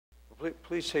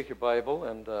Please take your Bible,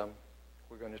 and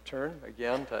we're going to turn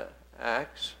again to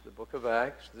Acts, the book of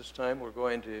Acts. This time we're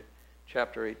going to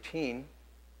chapter 18.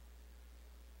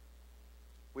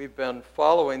 We've been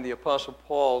following the Apostle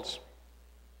Paul's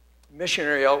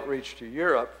missionary outreach to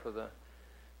Europe for the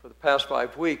past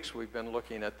 5 weeks. We've been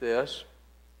looking at this,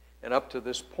 and up to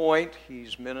this point,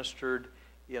 he's ministered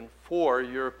in 4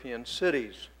 European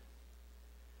cities.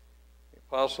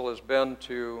 The apostle has been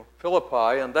to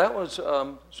Philippi, and that was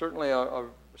certainly a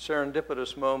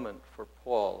serendipitous moment for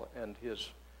Paul and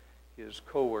his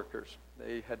co-workers.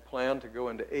 They had planned to go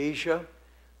into Asia,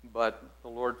 but the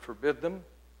Lord forbid them.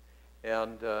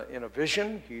 And in a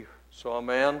vision, he saw a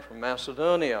man from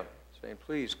Macedonia saying,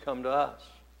 "Please come to us."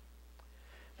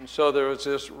 And so there was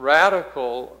this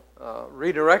radical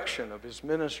redirection of his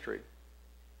ministry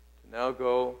to now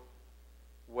go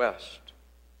west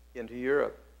into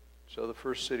Europe. So the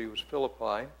first city was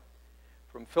Philippi.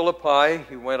 From Philippi,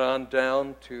 he went on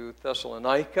down to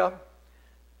Thessalonica,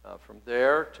 from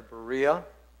there to Berea,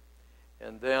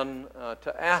 and then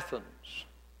to Athens.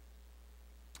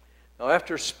 Now,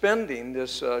 after spending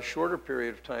this shorter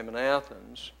period of time in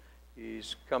Athens,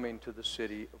 he's coming to the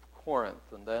city of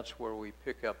Corinth, and that's where we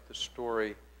pick up the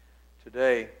story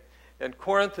today. And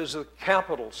Corinth is the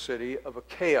capital city of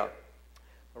Achaia,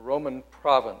 a Roman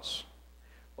province.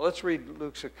 Well, let's read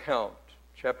Luke's account,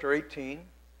 chapter 18,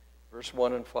 verse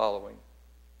 1 and following.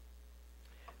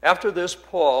 After this,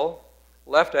 Paul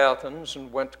left Athens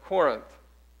and went to Corinth,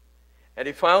 and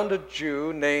he found a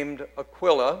Jew named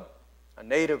Aquila, a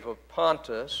native of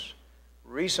Pontus,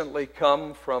 recently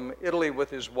come from Italy with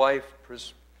his wife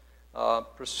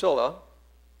Priscilla,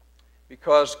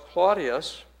 because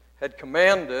Claudius had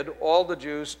commanded all the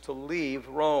Jews to leave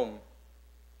Rome.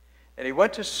 And he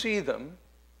went to see them,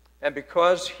 and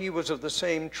because he was of the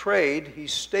same trade, he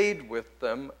stayed with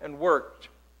them and worked,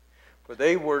 for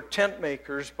they were tent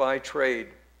makers by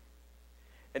trade.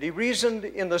 And he reasoned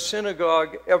in the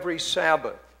synagogue every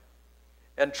Sabbath,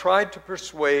 and tried to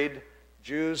persuade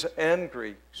Jews and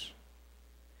Greeks.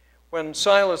 When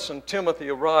Silas and Timothy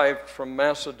arrived from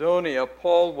Macedonia,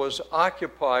 Paul was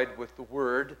occupied with the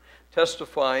word,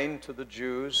 testifying to the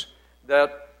Jews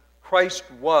that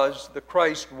the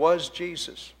Christ was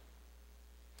Jesus.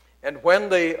 And when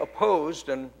they opposed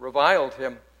and reviled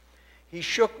him, he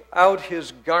shook out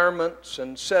his garments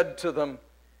and said to them,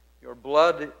 "Your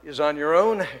blood is on your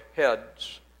own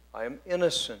heads. I am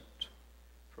innocent.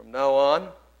 From now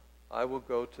on, I will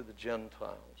go to the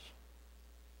Gentiles."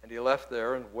 And he left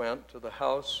there and went to the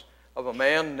house of a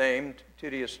man named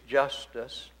Titius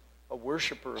Justus, a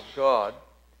worshiper of God.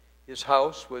 His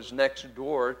house was next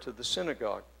door to the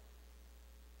synagogue.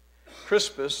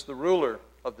 Crispus, the ruler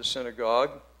of the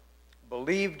synagogue,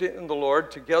 believed in the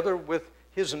Lord together with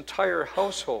his entire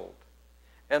household.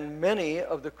 And many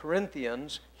of the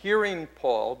Corinthians, hearing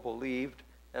Paul, believed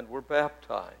and were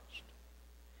baptized.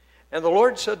 And the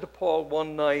Lord said to Paul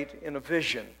one night in a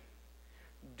vision,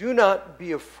 "Do not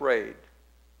be afraid,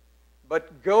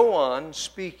 but go on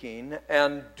speaking,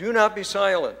 and do not be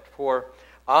silent, for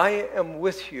I am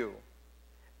with you,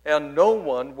 and no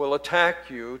one will attack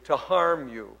you to harm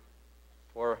you,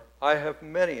 for I have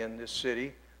many in this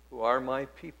city who are my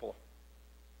people."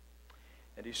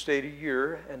 And he stayed 1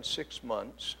 year and 6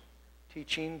 months,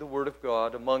 teaching the word of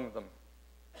God among them.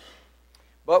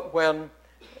 But when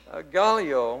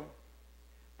Gallio,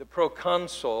 the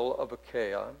proconsul of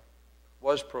Achaia,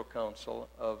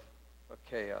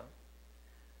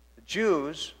 the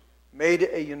Jews made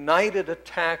a united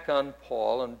attack on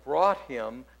Paul and brought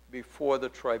him before the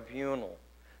tribunal,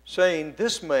 saying,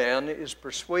 "This man is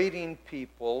persuading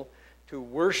people to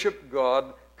worship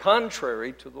God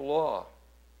contrary to the law."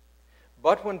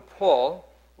 But when Paul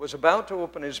was about to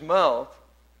open his mouth,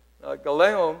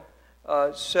 Gallio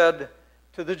said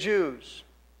to the Jews,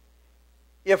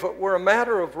 "If it were a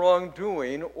matter of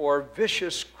wrongdoing or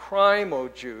vicious crime, O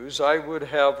Jews, I would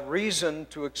have reason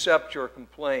to accept your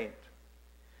complaint.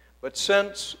 But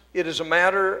since it is a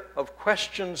matter of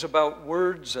questions about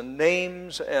words and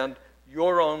names and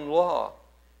your own law,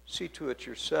 see to it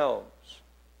yourselves.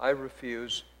 I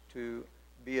refuse to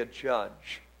be a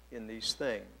judge in these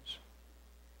things."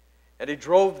 And he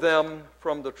drove them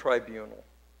from the tribunal.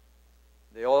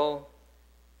 They all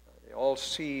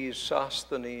seized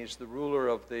Sosthenes, the ruler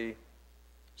of the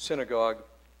synagogue,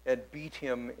 and beat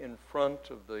him in front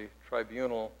of the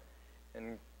tribunal.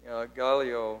 And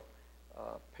Gallio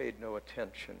paid no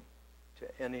attention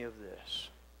to any of this.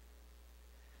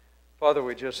 Father,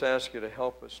 we just ask you to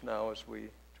help us now as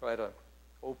we try to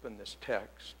open this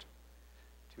text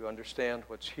to understand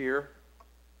what's here.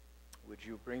 Would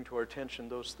you bring to our attention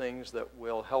those things that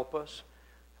will help us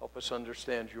Help us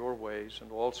understand your ways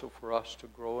and also for us to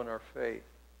grow in our faith.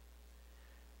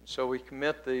 And so we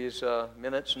commit these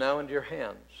minutes now into your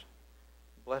hands.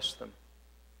 Bless them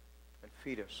and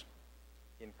feed us.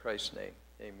 In Christ's name,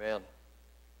 amen.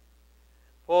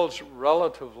 Paul's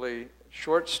relatively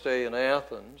short stay in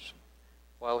Athens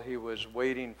while he was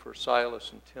waiting for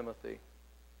Silas and Timothy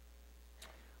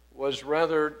was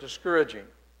rather discouraging.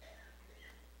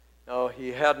 Now, he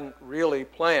hadn't really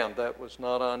planned. That was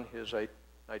not on his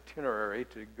itinerary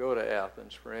to go to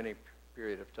Athens for any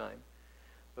period of time.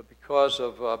 But because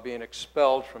of being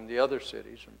expelled from the other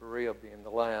cities, and Berea being the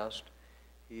last,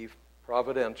 he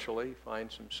providentially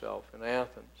finds himself in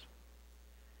Athens.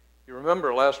 You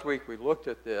remember last week we looked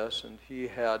at this, and he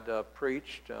had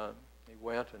preached. He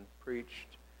went and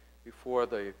preached before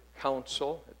the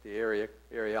council at the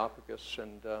Areopagus,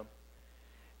 and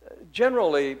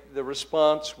generally the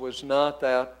response was not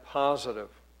that positive.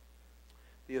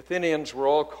 The Athenians were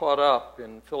all caught up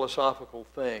in philosophical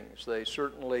things. They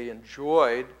certainly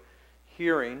enjoyed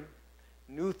hearing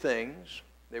new things.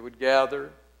 They would gather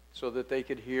so that they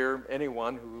could hear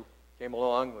anyone who came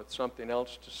along with something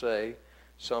else to say,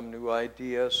 some new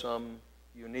idea, some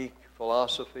unique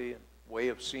philosophy and way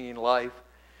of seeing life,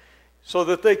 so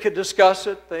that they could discuss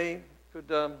it, they could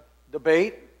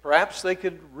debate, perhaps they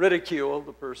could ridicule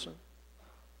the person.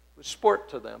 It was sport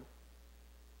to them.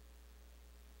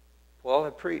 Paul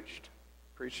had preached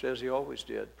as he always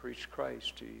did, preached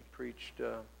Christ. He preached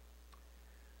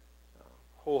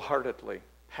wholeheartedly,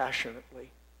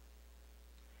 passionately.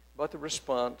 But the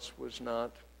response was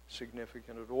not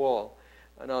significant at all.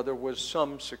 Now, there was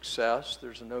some success.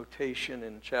 There's a notation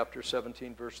in chapter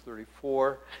 17, verse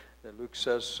 34, that Luke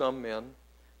says some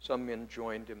men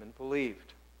joined him and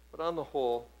believed. But on the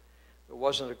whole, there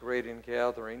wasn't a great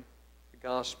ingathering. The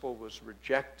gospel was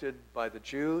rejected by the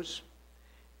Jews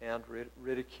and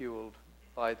ridiculed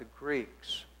by the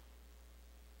Greeks.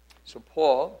 So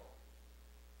Paul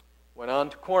went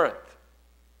on to Corinth.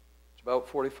 It's about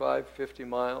 45, 50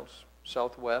 miles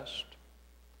southwest.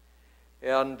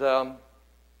 And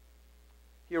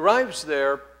he arrives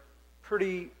there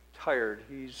pretty tired.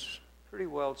 He's pretty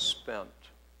well spent.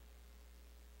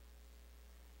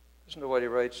 Listen to what he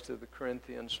writes to the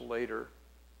Corinthians later.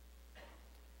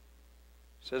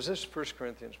 He says this, 1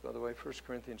 Corinthians, by the way, 1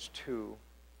 Corinthians 2,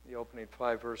 the opening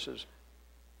 5 verses.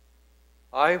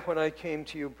 I, when I came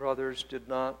to you, brothers, did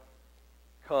not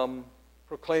come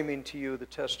proclaiming to you the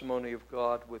testimony of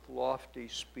God with lofty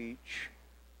speech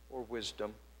or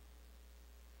wisdom.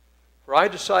 For I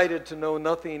decided to know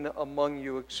nothing among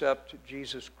you except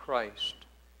Jesus Christ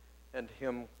and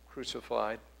Him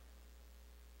crucified.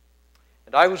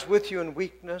 And I was with you in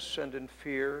weakness and in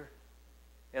fear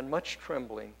and much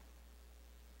trembling.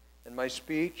 And my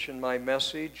speech and my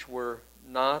message were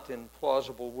not in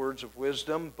plausible words of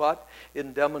wisdom, but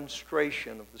in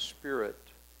demonstration of the Spirit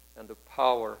and of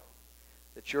power,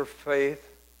 that your faith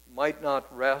might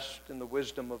not rest in the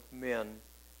wisdom of men,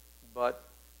 but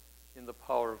in the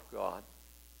power of God.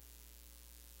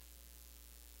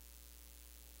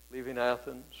 Leaving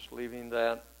Athens, leaving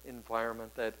that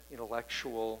environment, that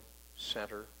intellectual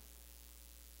center,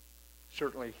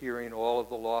 certainly hearing all of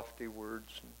the lofty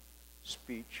words and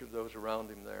speech of those around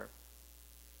him there.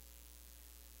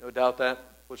 No doubt that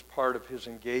was part of his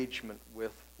engagement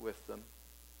with them.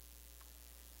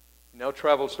 He now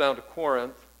travels down to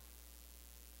Corinth.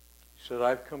 He said,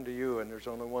 I've come to you, and there's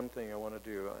only one thing I want to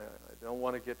do. I don't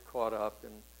want to get caught up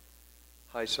in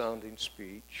high-sounding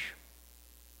speech.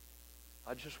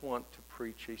 I just want to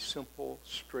preach a simple,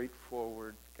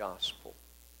 straightforward gospel.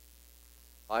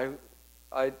 I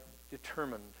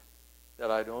determined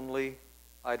that I'd only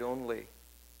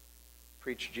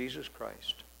preach Jesus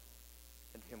Christ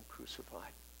and Him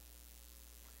crucified.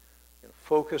 I'm going to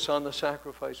focus on the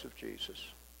sacrifice of Jesus.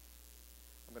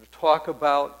 I'm going to talk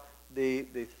about the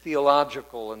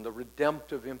theological and the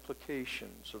redemptive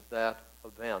implications of that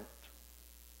event.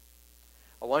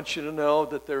 I want you to know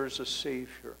that there is a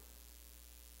Savior,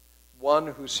 one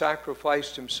who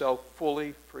sacrificed Himself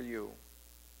fully for you,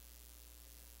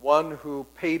 one who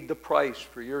paid the price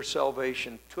for your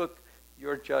salvation, took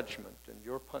your judgment and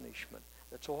your punishment.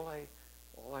 That's all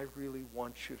I really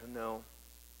want you to know.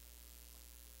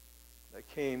 I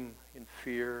came in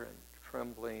fear and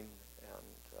trembling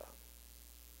and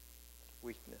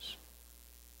weakness.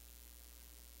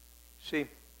 See,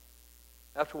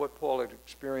 after what Paul had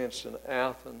experienced in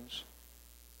Athens,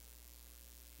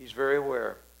 he's very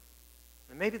aware.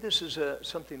 And maybe this is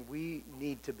something we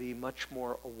need to be much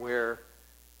more aware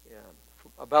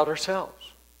about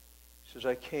ourselves. He says,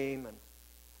 I came and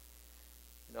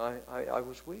I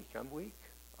was weak. I'm weak.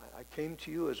 I came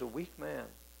to you as a weak man.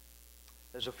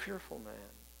 as a fearful man,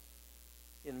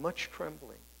 in much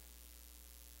trembling.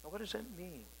 Now, what does that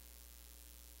mean?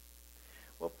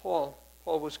 Well, Paul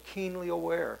was keenly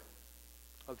aware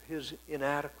of his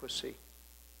inadequacy,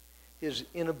 his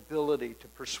inability to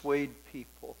persuade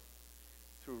people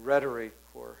through rhetoric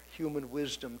or human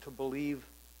wisdom to believe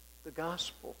the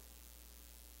gospel.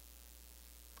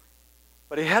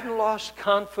 But he hadn't lost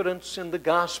confidence in the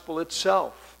gospel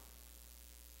itself,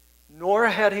 nor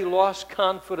had he lost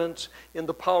confidence in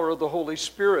the power of the Holy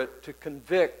Spirit to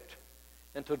convict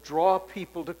and to draw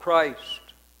people to Christ.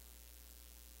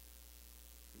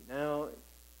 He now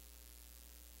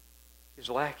is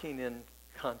lacking in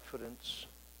confidence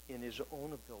in his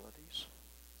own abilities.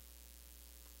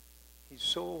 He's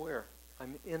so aware,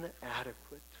 I'm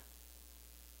inadequate.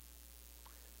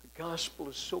 The gospel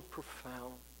is so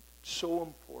profound, so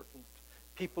important.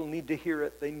 People need to hear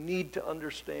it. They need to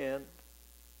understand.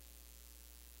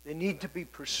 They need to be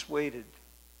persuaded.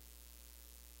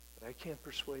 But I can't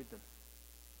persuade them.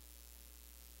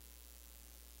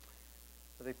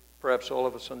 I think perhaps all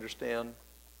of us understand,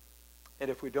 and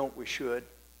if we don't, we should,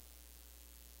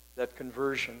 that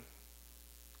conversion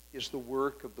is the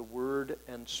work of the Word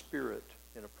and Spirit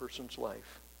in a person's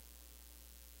life.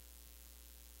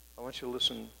 I want you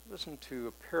to listen to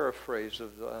a paraphrase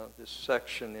of this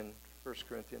section in 1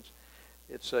 Corinthians.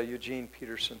 It's Eugene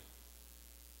Peterson.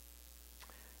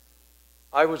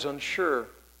 I was unsure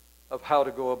of how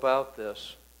to go about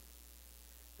this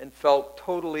and felt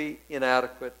totally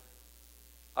inadequate.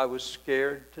 I was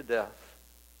scared to death,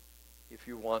 if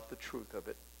you want the truth of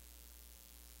it.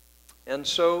 And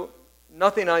so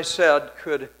nothing I said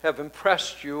could have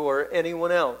impressed you or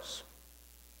anyone else.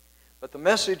 But the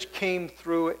message came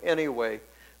through anyway.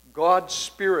 God's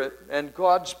Spirit and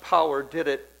God's power did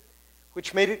it,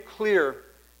 which made it clear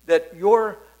that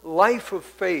your life of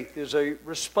faith is a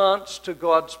response to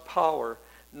God's power,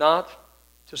 not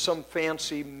to some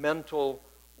fancy mental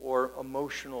or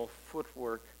emotional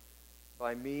footwork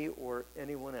by me or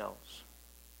anyone else.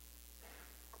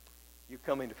 You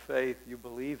coming to faith, you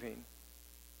believing,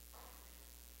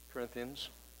 Corinthians,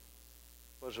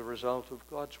 was a result of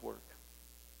God's work.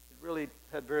 It really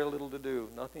had very little to do,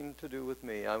 nothing to do with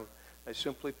me. I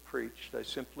simply preached, I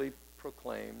simply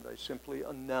proclaimed, I simply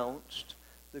announced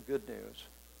the good news.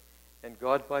 And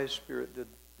God by His Spirit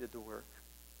did the work.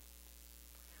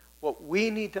 What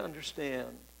we need to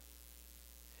understand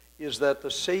is that the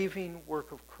saving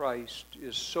work of Christ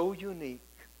is so unique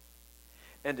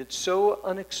and it's so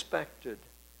unexpected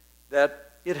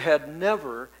that it had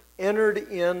never entered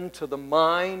into the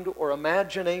mind or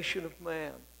imagination of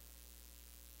man.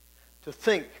 To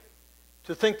think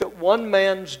that one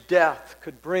man's death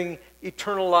could bring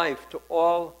eternal life to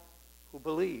all who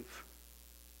believe.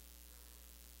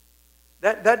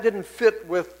 That didn't fit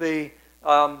with the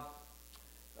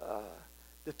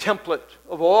template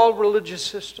of all religious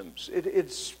systems.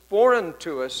 It's foreign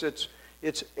to us.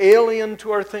 It's alien to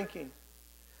our thinking.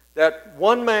 That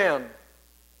one man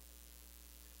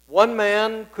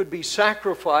could be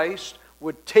sacrificed,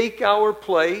 would take our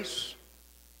place,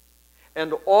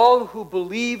 and all who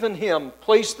believe in Him,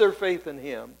 place their faith in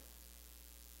Him,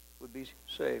 would be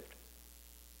saved.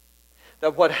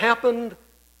 That what happened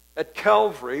at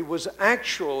Calvary was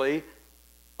actually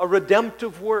a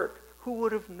redemptive work. Who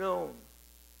would have known?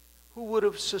 Who would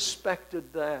have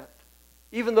suspected that?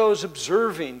 Even those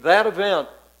observing that event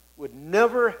would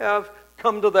never have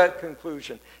come to that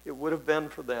conclusion. It would have been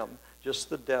for them just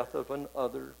the death of an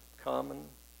other common,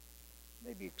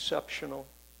 maybe exceptional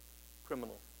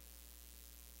criminal.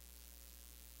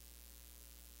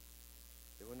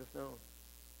 They wouldn't have known.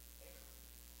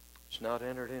 It's not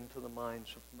entered into the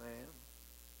minds of man.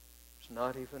 It's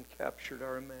not even captured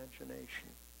our imagination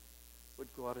what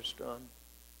God has done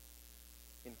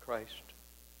in Christ.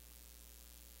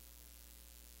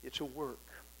 It's a work.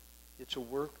 It's a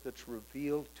work that's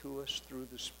revealed to us through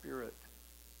the Spirit.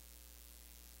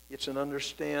 It's an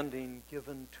understanding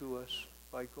given to us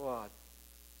by God.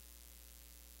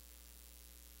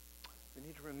 We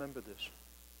need to remember this.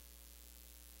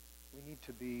 We need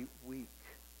to be weak.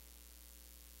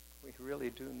 We really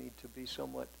do need to be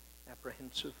somewhat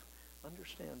apprehensive,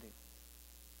 understanding.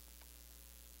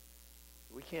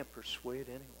 We can't persuade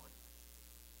anyone.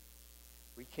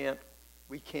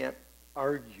 We can't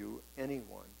argue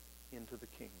anyone into the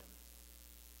kingdom.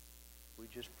 We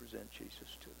just present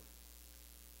Jesus to them.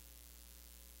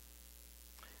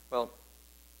 Well,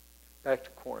 back to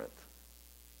Corinth.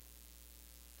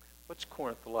 What's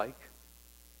Corinth like?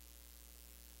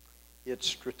 It's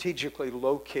strategically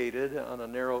located on a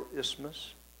narrow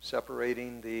isthmus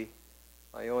separating the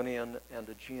Ionian and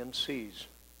Aegean seas.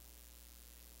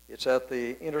 It's at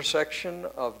the intersection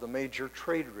of the major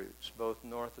trade routes, both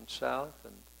north and south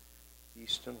and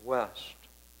east and west.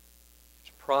 It's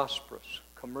a prosperous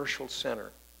commercial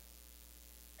center.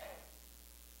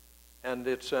 And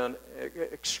it's an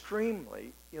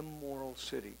extremely immoral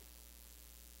city.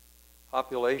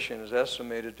 Population is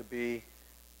estimated to be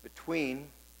between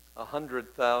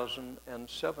 100,000 and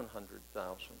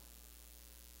 700,000.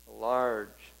 A large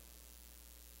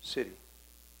city.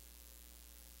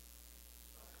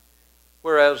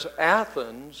 Whereas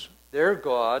Athens, their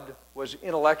god was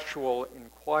intellectual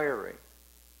inquiry.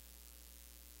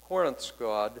 Corinth's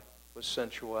god was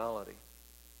sensuality.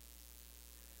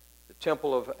 The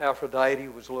temple of Aphrodite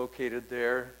was located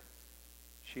there.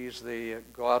 She's the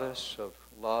goddess of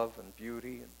love and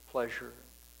beauty and pleasure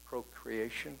and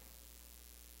procreation.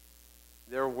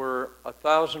 There were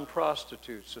 1,000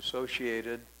 prostitutes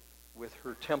associated with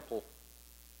her temple.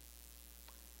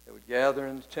 They would gather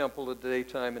in the temple at the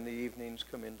daytime and the evenings,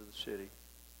 come into the city.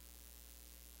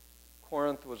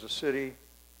 Corinth was a city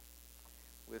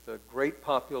with a great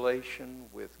population,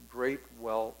 with great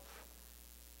wealth,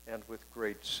 and with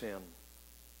great sin.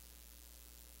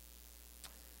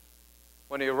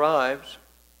 When he arrives,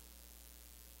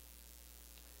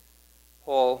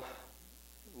 Paul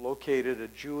located a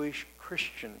Jewish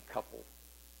Christian couple.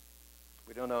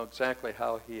 We don't know exactly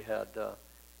how he had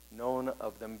known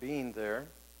of them being there,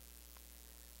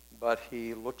 but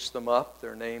he looks them up.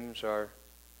 Their names are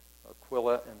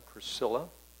Aquila and Priscilla.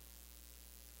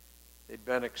 They'd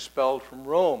been expelled from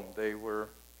Rome. They were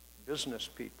business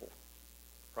people.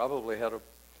 Probably had a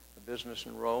business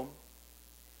in Rome,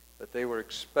 but they were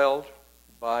expelled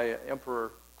by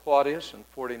Emperor Claudius in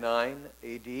 49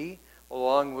 AD,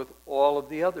 along with all of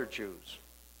the other Jews.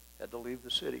 Had to leave the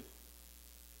city.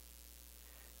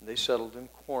 And they settled in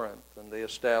Corinth, and they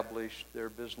established their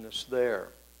business there.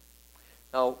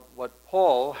 Now, what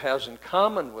Paul has in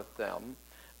common with them,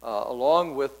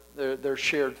 along with their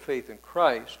shared faith in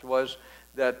Christ, was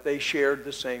that they shared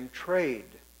the same trade.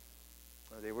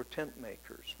 They were tent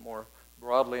makers, more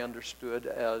broadly understood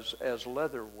as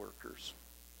leather workers.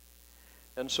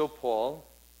 And so Paul,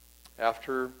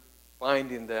 after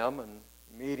finding them and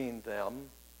meeting them,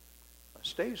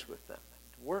 stays with them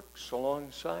and works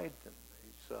alongside them.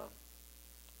 He's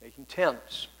making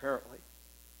tents, apparently.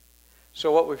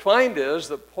 So what we find is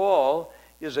that Paul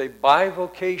is a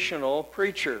bivocational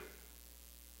preacher.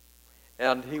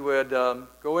 And he would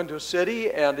go into a city,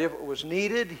 and if it was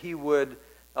needed, he would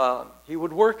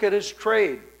work at his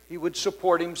trade. He would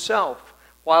support himself,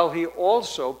 while he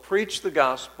also preached the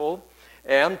gospel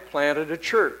and planted a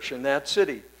church in that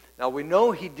city. Now we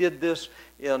know he did this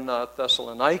in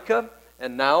Thessalonica,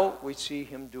 and now we see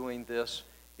him doing this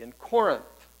in Corinth.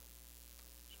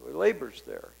 So he labors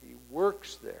there. He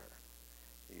works there.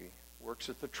 He works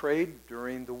at the trade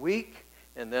during the week,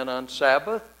 and then on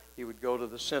Sabbath he would go to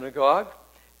the synagogue,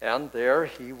 and there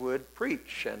he would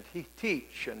preach and he'd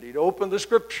teach, and he'd open the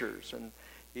scriptures, and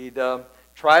he'd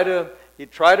try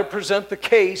to present the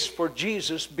case for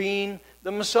Jesus being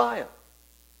the Messiah,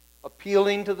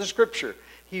 appealing to the scripture.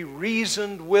 He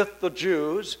reasoned with the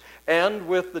Jews and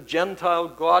with the Gentile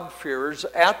God-fearers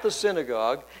at the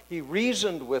synagogue. He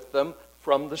reasoned with them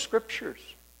from the scriptures.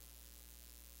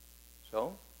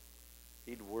 So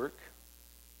he'd work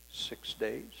 6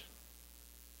 days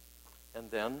and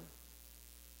then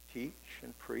teach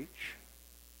and preach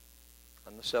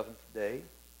on the seventh day,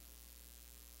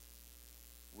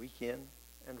 week in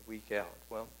and week out.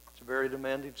 Well, it's a very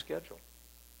demanding schedule.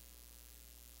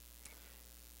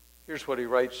 Here's what he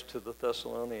writes to the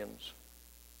Thessalonians.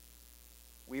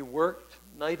 We worked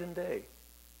night and day,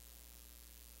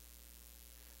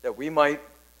 that we might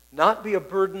not be a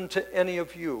burden to any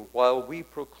of you while we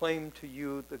proclaim to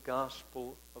you the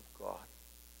gospel of God.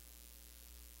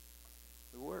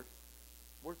 We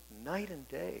worked night and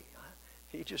day.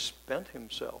 He just spent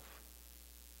himself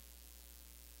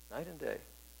night and day,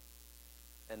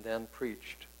 and then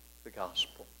preached the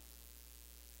gospel.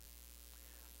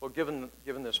 Well, given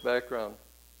this background,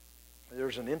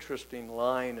 there's an interesting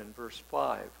line in verse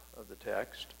 5 of the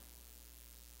text.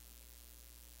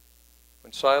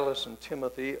 When Silas and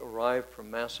Timothy arrived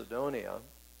from Macedonia,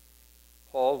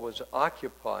 Paul was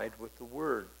occupied with the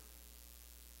word,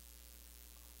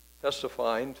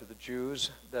 testifying to the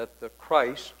Jews that the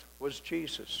Christ was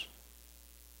Jesus.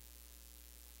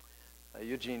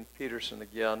 Eugene Peterson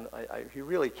again, he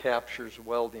really captures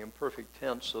well the imperfect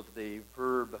tense of the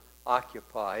verb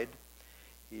occupied.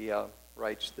 He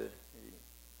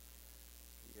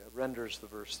renders the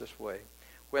verse this way.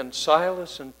 When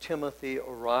Silas and Timothy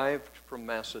arrived from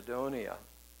Macedonia,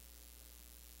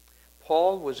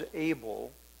 Paul was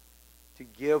able to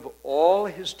give all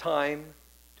his time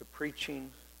to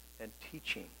preaching and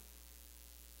teaching.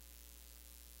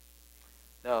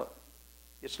 Now,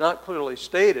 it's not clearly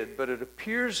stated, but it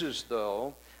appears as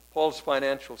though Paul's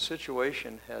financial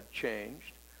situation had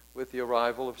changed with the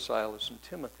arrival of Silas and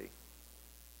Timothy.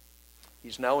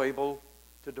 He's now able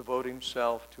to devote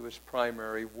himself to his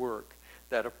primary work,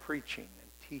 that of preaching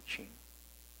and teaching.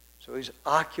 So he's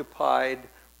occupied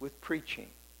with preaching,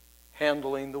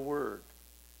 handling the word,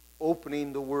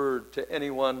 opening the word to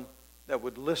anyone that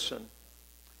would listen.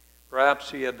 Perhaps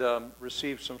he had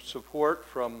received some support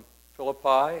from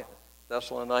Philippi,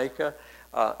 Thessalonica.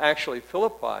 Actually,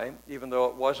 Philippi, even though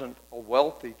it wasn't a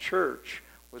wealthy church,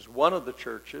 was one of the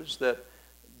churches that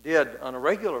did, on a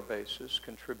regular basis,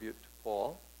 contribute to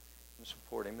Paul and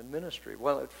support him in ministry.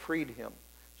 Well, it freed him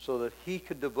so that he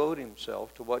could devote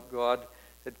himself to what God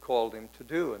had called him to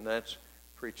do, and that's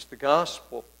preach the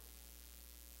gospel.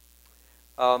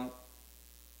 Paul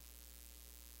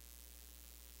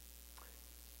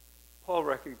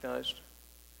recognized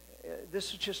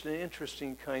this is just an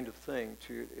interesting kind of thing.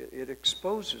 It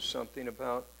exposes something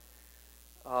about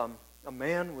a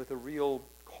man with a real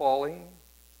calling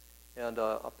and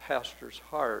a pastor's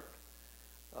heart,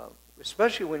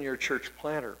 especially when you're a church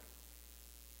planter,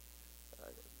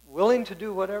 willing to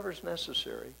do whatever's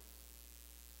necessary.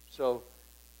 So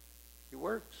he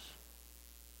works,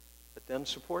 but then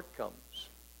support comes.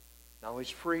 Now he's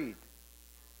freed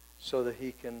so that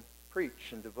he can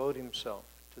preach and devote himself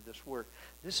to this work.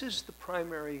 This is the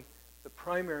primary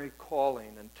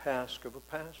calling and task of a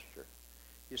pastor,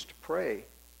 is to pray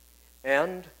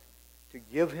and to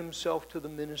give himself to the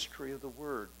ministry of the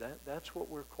word. That's what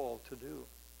we're called to do.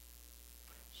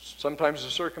 Sometimes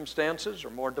the circumstances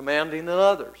are more demanding than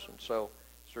others, and so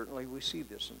certainly we see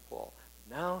this in Paul.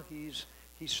 Now he's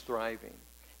thriving.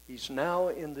 He's now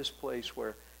in this place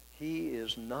where he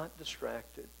is not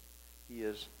distracted. He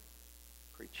is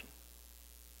preaching.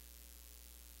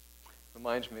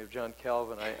 Reminds me of John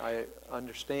Calvin. I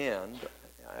understand,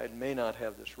 I may not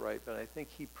have this right, but I think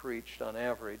he preached on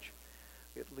average,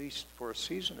 at least for a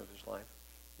season of his life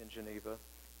in Geneva,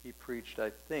 he preached,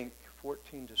 I think,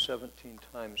 14 to 17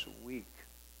 times a week.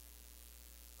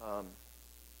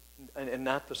 And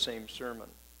not the same sermon,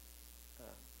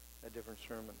 a different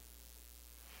sermon.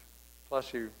 Plus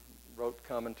he wrote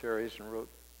commentaries and wrote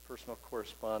personal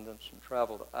correspondence and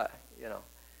traveled. I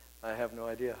have no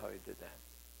idea how he did that.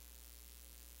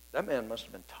 That man must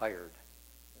have been tired.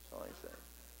 That's all he said.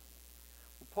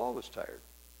 Well, Paul was tired.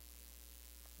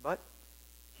 But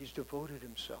he's devoted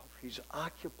himself. He's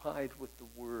occupied with the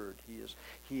word.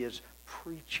 He is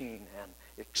preaching and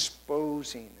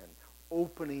exposing and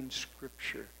opening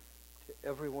Scripture to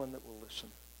everyone that will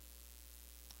listen.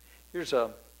 Here's,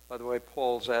 by the way,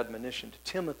 Paul's admonition to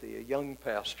Timothy, a young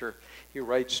pastor. He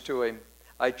writes to him,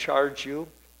 I charge you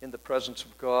in the presence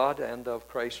of God and of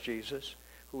Christ Jesus,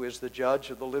 who is the judge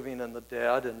of the living and the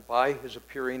dead, and by his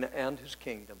appearing and his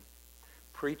kingdom,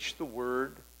 preach the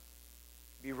word,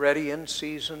 be ready in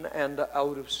season and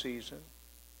out of season,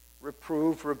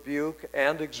 reprove, rebuke,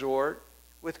 and exhort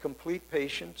with complete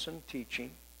patience and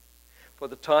teaching. For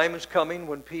the time is coming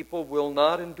when people will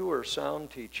not endure sound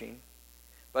teaching,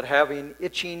 but having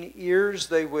itching ears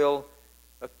they will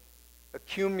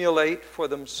accumulate for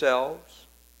themselves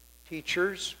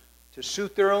teachers to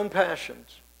suit their own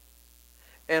passions,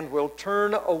 and will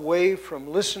turn away from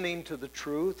listening to the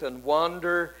truth and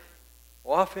wander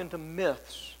off into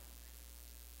myths.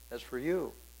 As for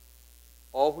you,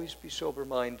 always be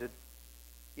sober-minded,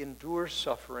 endure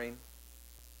suffering,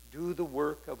 do the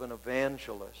work of an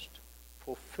evangelist,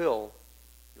 fulfill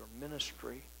your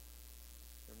ministry.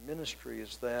 Your ministry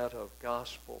is that of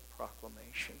gospel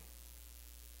proclamation.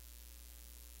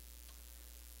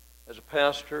 As a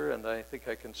pastor, and I think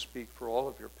I can speak for all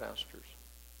of your pastors,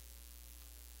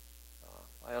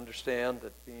 I understand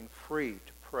that being free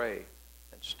to pray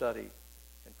and study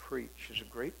and preach is a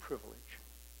great privilege.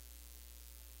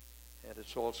 And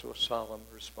it's also a solemn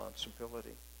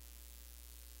responsibility.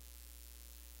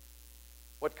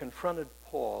 What confronted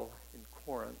Paul in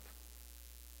Corinth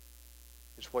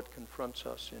is what confronts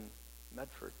us in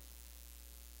Medford.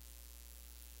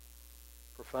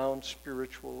 Profound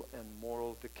spiritual and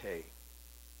moral decay.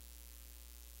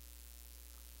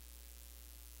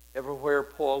 Everywhere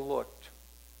Paul looked,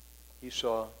 he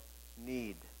saw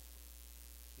need.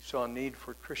 He saw a need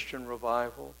for Christian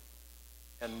revival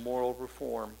and moral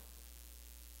reform.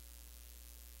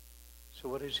 So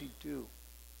what does he do?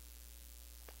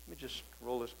 Let me just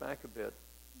roll this back a bit.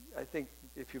 I think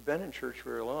if you've been in church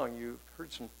very long, you've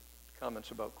heard some comments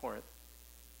about Corinth.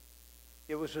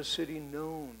 It was a city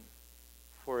known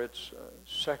for its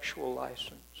sexual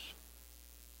license,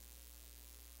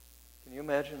 Can you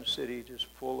imagine a city just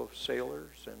full of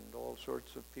sailors and all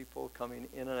sorts of people coming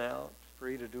in and out,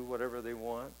 free to do whatever they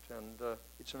want? And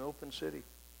it's an open city.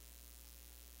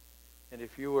 And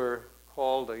if you were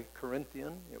called a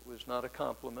Corinthian, it was not a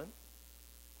compliment.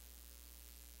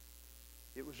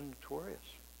 It was notorious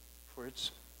for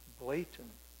its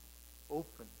blatant,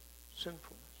 open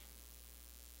sinfulness.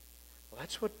 Well,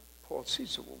 that's what Paul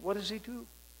sees. So what does he do?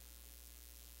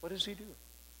 What does he do?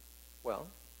 Well,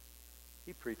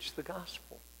 he preached the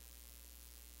gospel.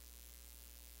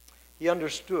 He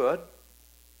understood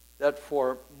that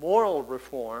for moral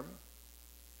reform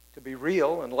to be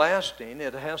real and lasting,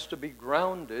 it has to be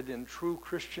grounded in true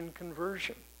Christian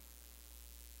conversion.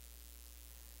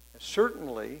 And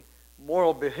certainly,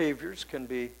 moral behaviors can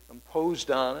be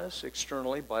imposed on us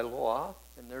externally by law,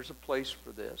 and there's a place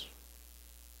for this.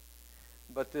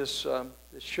 But this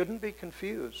shouldn't be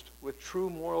confused with true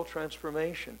moral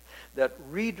transformation that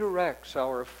redirects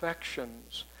our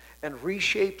affections and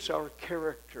reshapes our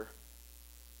character.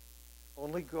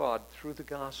 Only God, through the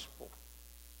gospel,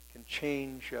 can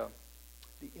change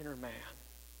the inner man,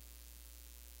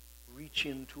 reach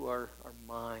into our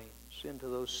minds, into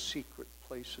those secret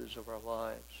places of our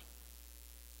lives,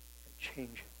 and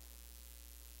change it,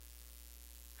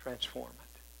 transform it.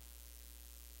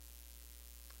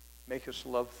 Make us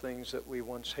love things that we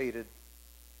once hated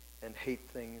and hate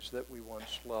things that we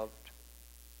once loved.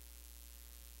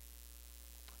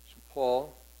 So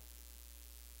Paul,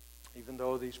 even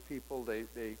though these people, they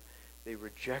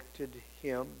rejected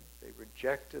him, they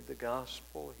rejected the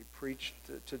gospel, he preached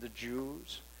to the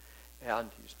Jews, and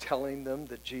he's telling them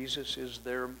that Jesus is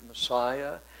their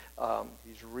Messiah.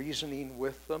 He's reasoning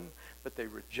with them, but they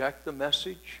reject the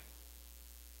message.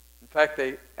 In fact,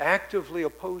 they actively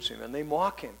oppose him and they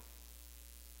mock him.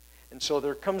 And so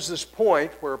there comes this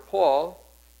point where Paul,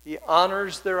 he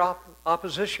honors their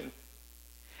opposition,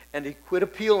 and he quit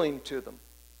appealing to them.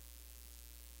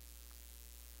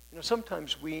 You know,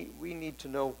 sometimes we need to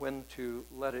know when to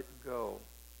let it go.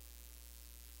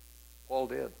 Paul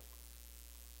did.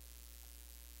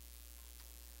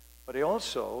 But he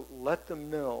also let them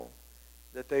know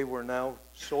that they were now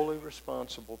solely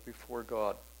responsible before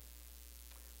God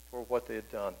for what they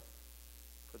had done,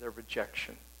 for their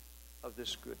rejection of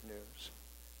this good news.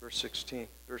 Verse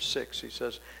 6, he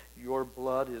says, "Your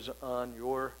blood is on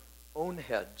your own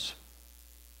heads.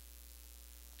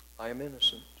 I am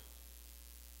innocent."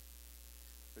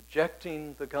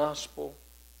 Rejecting the gospel,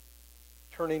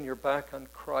 turning your back on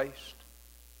Christ,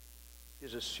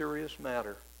 is a serious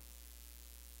matter.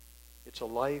 It's a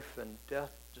life and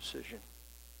death decision.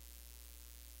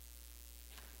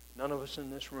 None of us in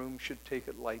this room should take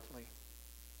it lightly.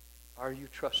 Are you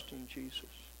trusting Jesus?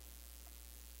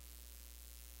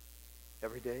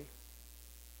 Every day?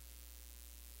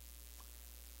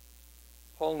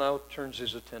 Paul now turns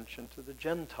his attention to the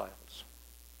Gentiles.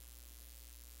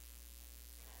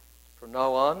 From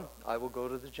now on, I will go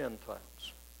to the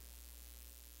Gentiles.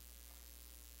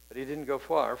 But he didn't go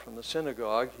far from the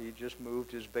synagogue. He just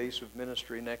moved his base of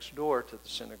ministry next door to the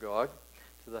synagogue,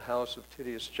 to the house of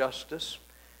Titius Justus.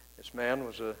 This man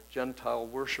was a Gentile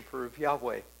worshiper of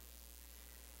Yahweh.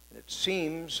 And it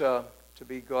seems to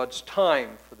be God's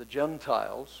time for the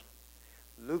Gentiles.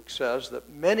 Luke says that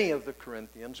many of the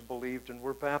Corinthians believed and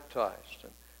were baptized.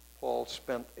 And Paul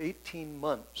spent 18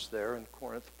 months there in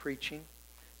Corinth preaching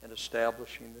and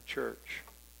establishing the church.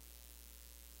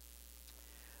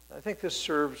 I think this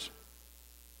serves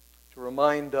to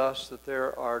remind us that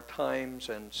there are times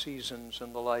and seasons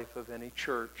in the life of any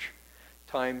church.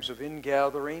 Times of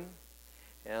ingathering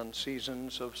and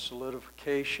seasons of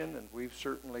solidification, and we've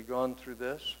certainly gone through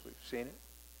this. We've seen it.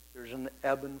 There's an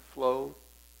ebb and flow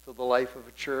to the life of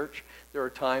a church. There are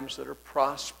times that are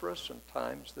prosperous and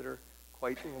times that are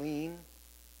quite lean.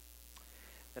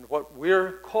 And what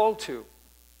we're called to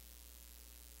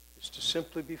is to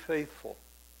simply be faithful.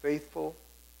 Faithful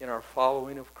in our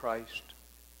following of Christ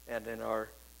and in our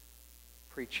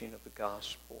preaching of the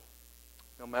gospel,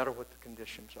 no matter what the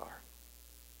conditions are.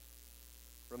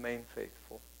 Remain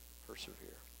faithful. Persevere.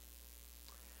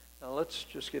 Now let's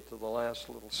just get to the last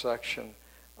little section.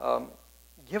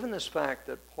 Given this fact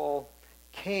that Paul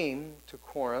came to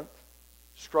Corinth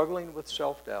struggling with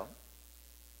self-doubt,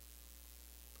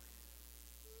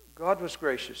 God was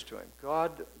gracious to him.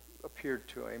 God appeared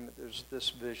to him. There's this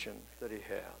vision that he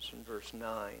has in verse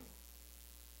 9.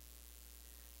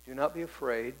 "Do not be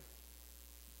afraid,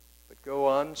 but go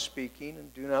on speaking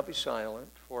and do not be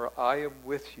silent, for I am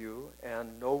with you,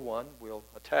 and no one will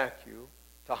attack you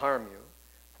to harm you.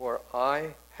 For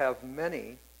I have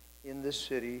many in this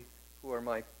city who are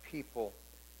my people."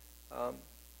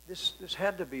 This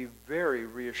had to be very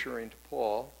reassuring to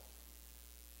Paul.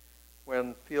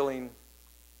 when feeling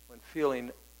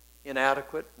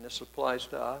inadequate, and this applies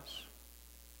to us,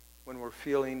 when we're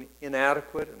feeling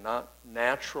inadequate and not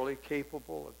naturally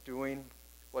capable of doing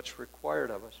what's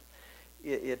required of us,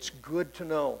 it's good to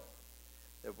know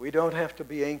that we don't have to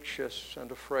be anxious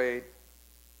and afraid.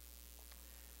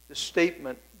 The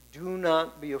statement, "do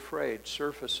not be afraid,"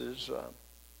 surfaces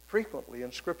frequently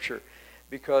in Scripture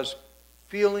because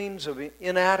feelings of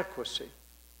inadequacy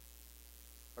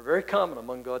are very common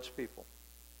among God's people.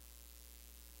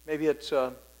 Maybe it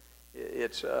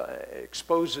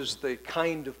exposes the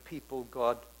kind of people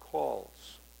God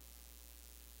calls.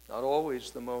 Not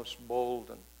always the most bold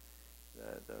and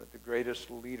the greatest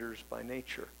leaders by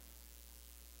nature.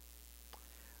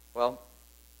 Well,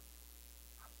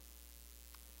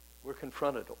 we're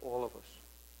confronted, all of us,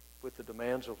 with the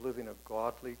demands of living a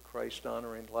godly,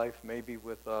 Christ-honoring life, maybe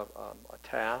with a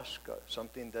task,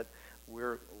 something that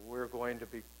we're going to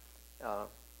be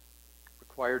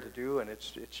required to do, and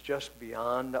it's just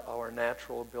beyond our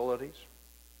natural abilities.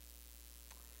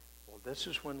 Well, this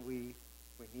is when we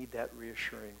need that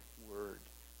reassuring word.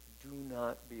 Do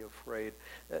not be afraid.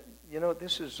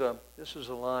 This is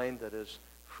a line that is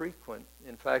frequent.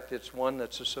 In fact, it's one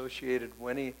that's associated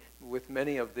with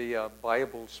many of the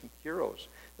Bible's heroes.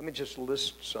 Let me just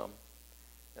list some.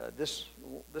 This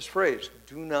phrase,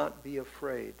 "do not be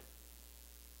afraid,"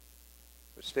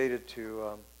 was stated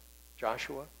to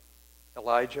Joshua,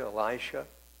 Elijah, Elisha,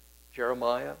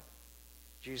 Jeremiah,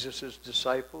 Jesus'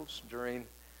 disciples during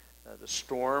the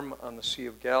storm on the Sea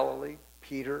of Galilee,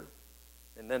 Peter,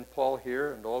 and then Paul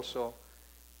here, and also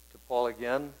to Paul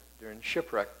again during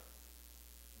shipwreck.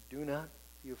 Do not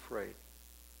be afraid.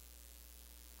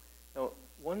 Now,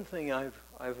 one thing I've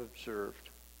observed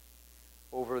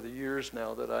over the years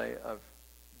now that I've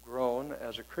grown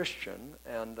as a Christian,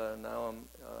 and now I'm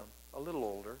a little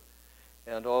older,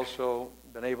 and also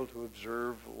been able to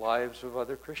observe lives of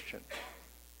other Christians.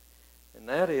 And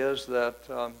that is that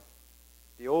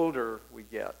the older we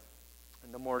get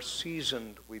and the more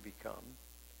seasoned we become,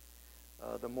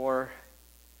 the more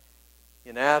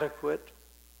inadequate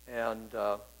and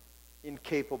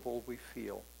incapable we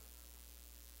feel,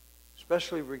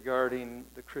 especially regarding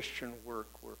the Christian work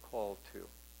we're called to.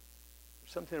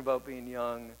 There's something about being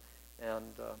young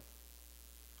and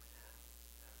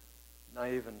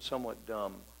naive and somewhat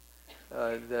dumb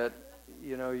that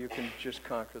you can just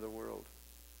conquer the world.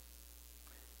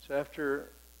 So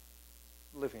after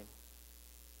living,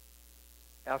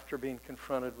 after being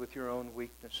confronted with your own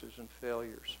weaknesses and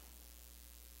failures,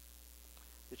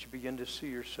 that you begin to see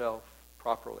yourself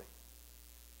properly.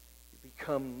 You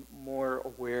become more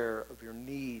aware of your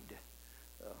need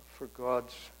for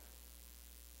God's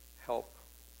help.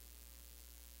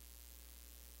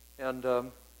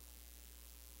 And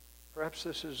perhaps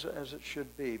this is as it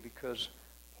should be, because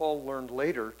Paul learned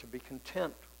later to be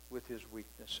content with his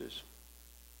weaknesses,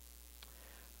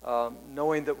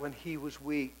 knowing that when he was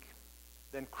weak,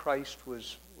 then Christ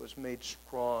was made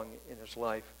strong in his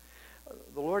life.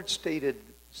 The Lord stated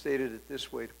it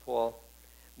this way to Paul: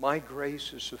 "My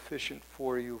grace is sufficient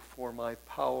for you, for my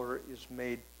power is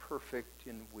made perfect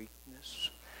in weakness."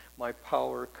 My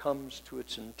power comes to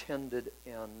its intended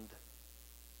end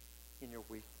in your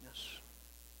weakness.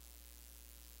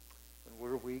 When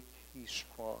we're weak, he's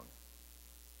strong.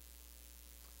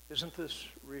 Isn't this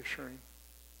reassuring?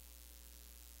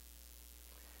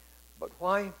 But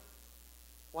why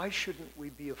shouldn't we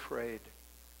be afraid?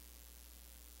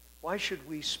 Why should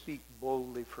we speak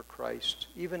boldly for Christ,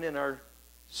 even in our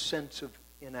sense of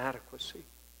inadequacy?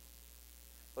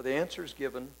 Well, the answer is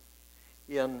given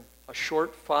in a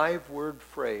short 5-word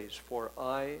phrase: "For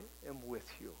I am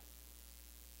with you."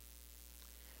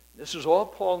 This is all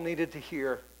Paul needed to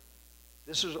hear.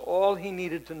 This is all he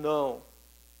needed to know.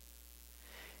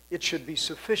 It should be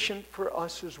sufficient for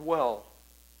us as well.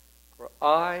 For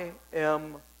I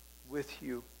am with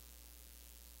you.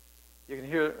 You can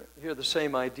hear the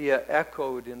same idea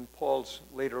echoed in Paul's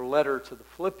later letter to the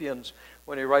Philippians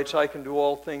when he writes, "I can do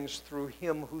all things through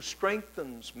him who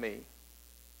strengthens me."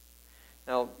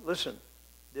 Now, listen,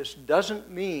 this doesn't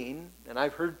mean, and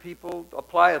I've heard people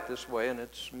apply it this way, and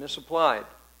it's misapplied.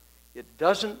 It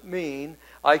doesn't mean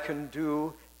I can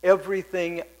do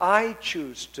everything I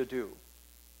choose to do.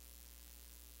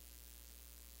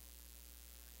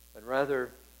 But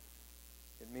rather,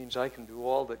 it means I can do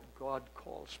all that God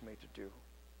calls me to do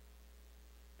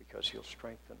because he'll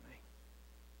strengthen me.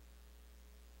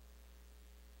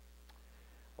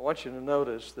 I want you to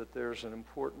notice that there's an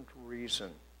important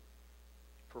reason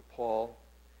for Paul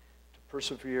to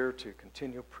persevere, to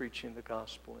continue preaching the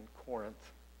gospel in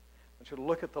Corinth. I want you to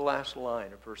look at the last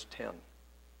line of verse 10.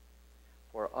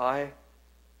 "For I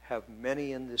have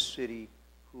many in this city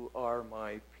who are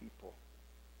my people.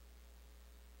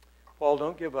 Paul,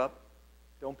 don't give up.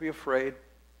 Don't be afraid.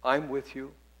 I'm with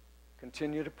you.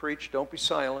 Continue to preach. Don't be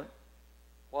silent.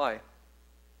 Why?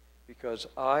 Because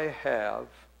I have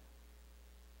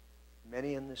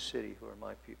many in this city who are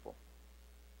my people.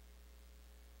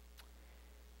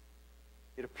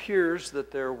 It appears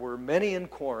that there were many in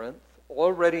Corinth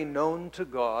already known to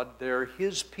God. They're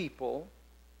his people,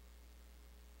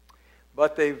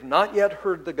 but they've not yet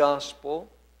heard the gospel,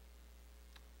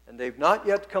 and they've not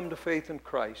yet come to faith in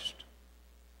Christ.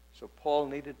 So Paul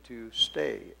needed to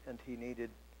stay, and he needed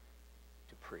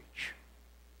to preach.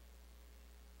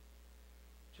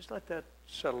 Just let that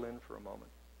settle in for a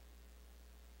moment.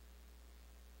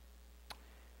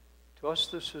 To us,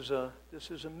 this is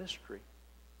a mystery.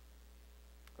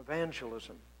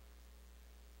 Evangelism,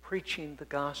 preaching the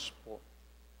gospel.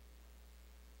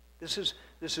 This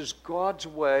is God's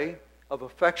way of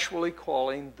effectually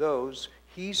calling those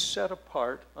he's set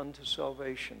apart unto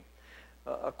salvation.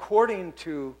 According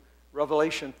to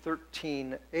Revelation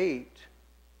 13:8,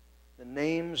 the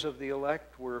names of the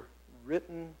elect were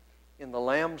written in the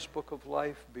Lamb's Book of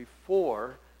Life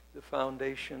before the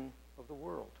foundation of the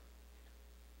world.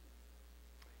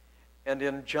 And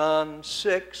in John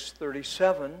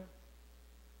 6:37,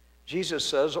 Jesus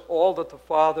says, all that the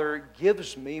Father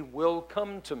gives me will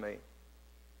come to me.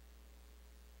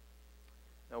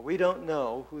 Now, we don't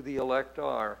know who the elect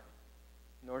are,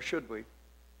 nor should we.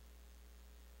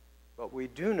 But we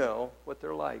do know what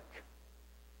they're like.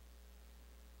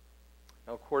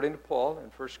 Now, according to Paul in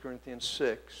 1 Corinthians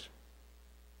 6,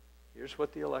 here's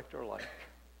what the elect are like.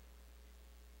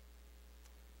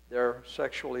 They're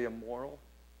sexually immoral.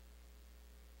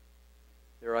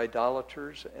 They're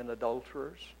idolaters and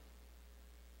adulterers.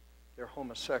 They're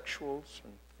homosexuals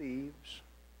and thieves,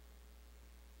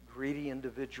 greedy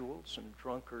individuals and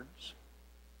drunkards,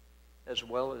 as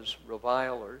well as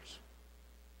revilers,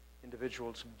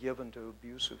 individuals given to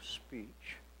abusive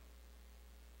speech,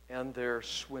 and they're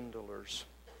swindlers.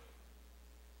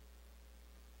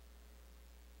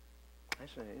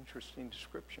 That's an interesting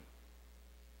description.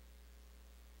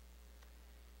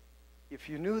 If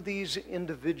you knew these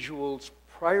individuals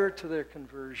prior to their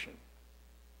conversion,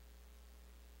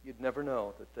 you'd never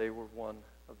know that they were one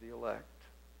of the elect.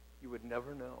 You would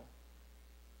never know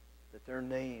that their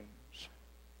names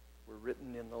were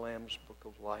written in the Lamb's Book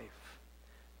of Life,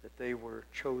 that they were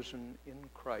chosen in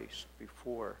Christ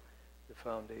before the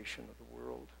foundation of the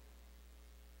world.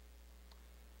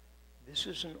 This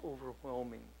is an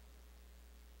overwhelming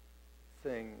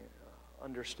thing,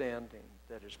 understanding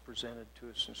that is presented to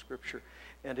us in Scripture.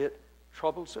 And it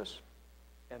troubles us,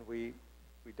 and we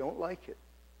don't like it.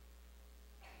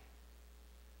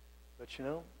 But you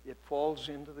know, it falls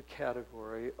into the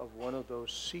category of one of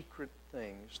those secret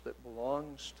things that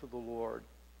belongs to the Lord,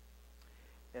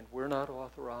 and we're not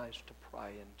authorized to pry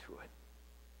into it.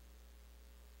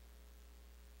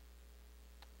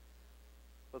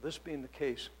 Well, this being the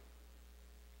case,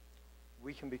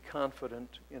 we can be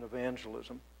confident in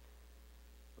evangelism.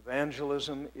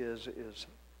 Evangelism is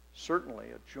certainly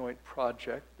a joint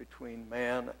project between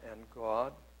man and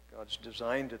God. God's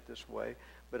designed it this way,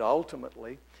 but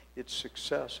ultimately its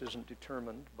success isn't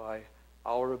determined by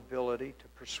our ability to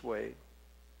persuade.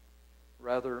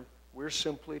 Rather, we're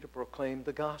simply to proclaim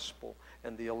the gospel,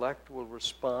 and the elect will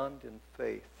respond in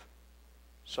faith,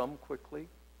 some quickly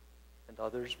and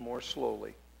others more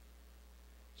slowly.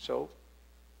 So,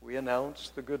 we announce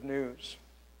the good news,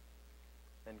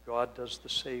 and God does the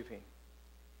saving,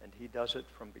 and he does it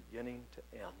from beginning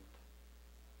to end.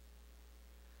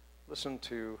 Listen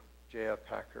to J.I.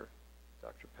 Packer,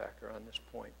 Dr. Packer, on this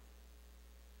point.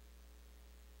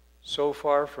 So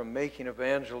far from making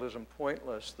evangelism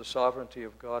pointless, the sovereignty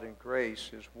of God and grace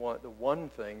is the one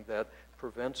thing that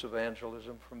prevents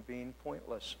evangelism from being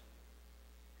pointless.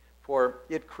 For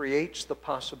it creates the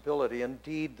possibility,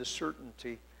 indeed the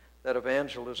certainty, that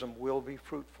evangelism will be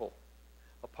fruitful.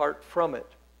 Apart from it,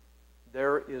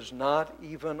 there is not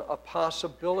even a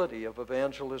possibility of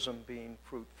evangelism being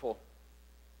fruitful.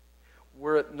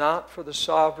 Were it not for the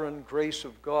sovereign grace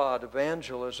of God,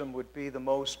 evangelism would be the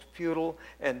most futile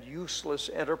and useless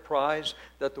enterprise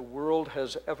that the world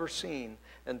has ever seen,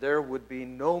 and there would be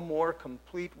no more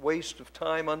complete waste of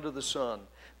time under the sun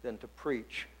than to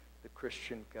preach the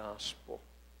Christian gospel.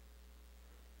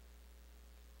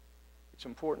 It's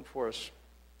important for us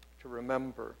to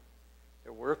remember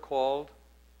that we're called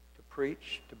to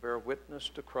preach, to bear witness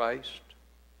to Christ,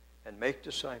 and make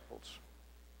disciples.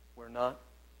 We're not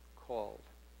called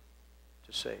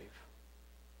to save.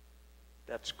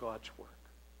 That's God's work.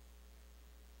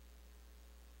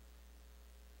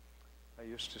 I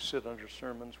used to sit under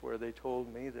sermons where they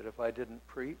told me that if I didn't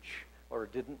preach or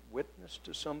didn't witness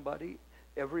to somebody,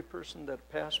 every person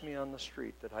that passed me on the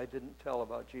street that I didn't tell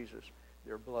about Jesus,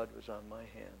 their blood was on my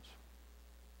hands.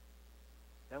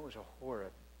 That was a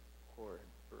horrid, horrid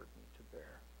burden to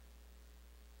bear.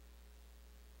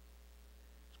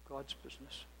 It's God's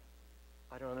business.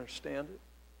 I don't understand it,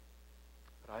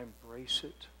 but I embrace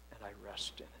it and I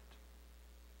rest in it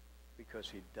because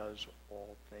he does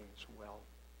all things well.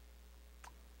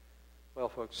 Well,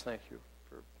 folks, thank you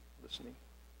for listening.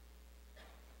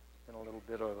 It's been a little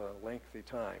bit of a lengthy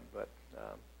time, but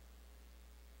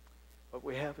what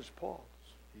we have is Paul.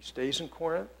 He stays in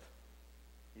Corinth.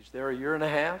 He's there a year and a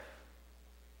half.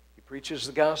 He preaches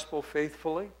the gospel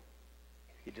faithfully.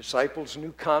 He disciples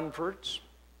new converts.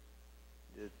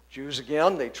 The Jews,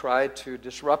 again, they tried to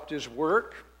disrupt his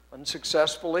work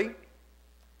unsuccessfully.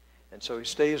 And so he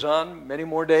stays on many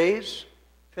more days,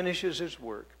 finishes his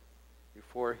work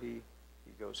before he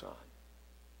goes on.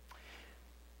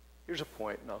 Here's a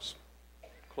point, and I'll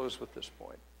close with this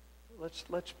point.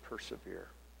 Let's persevere.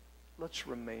 Let's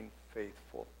remain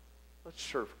faithful. Let's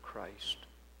serve Christ.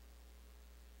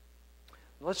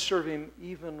 Let's serve him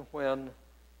even when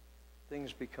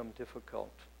things become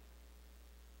difficult.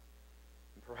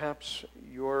 Perhaps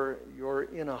you're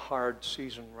in a hard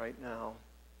season right now.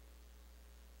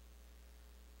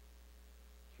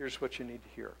 Here's what you need to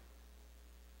hear.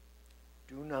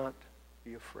 Do not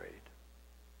be afraid,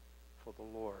 for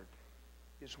the Lord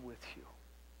is with you.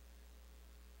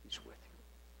 He's with you.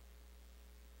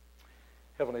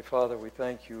 Heavenly Father, we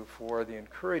thank you for the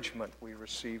encouragement we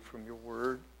receive from your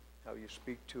word, how you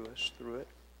speak to us through it.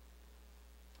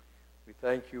 We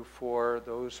thank you for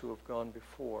those who have gone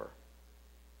before.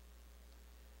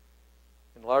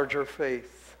 Enlarge our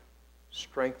faith,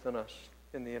 strengthen us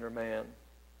in the inner man,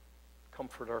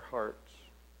 comfort our hearts.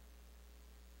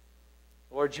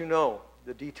 Lord, you know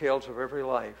the details of every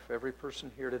life, every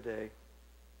person here today.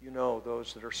 You know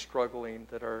those that are struggling,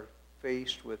 that are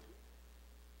faced with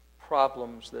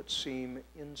problems that seem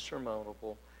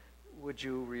insurmountable. Would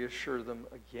you reassure them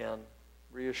again?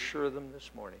 Reassure them this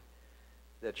morning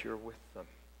that you're with them.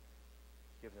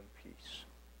 Give them peace.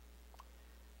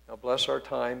 Now bless our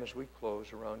time as we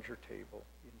close around your table.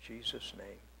 In Jesus'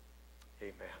 name,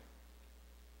 amen.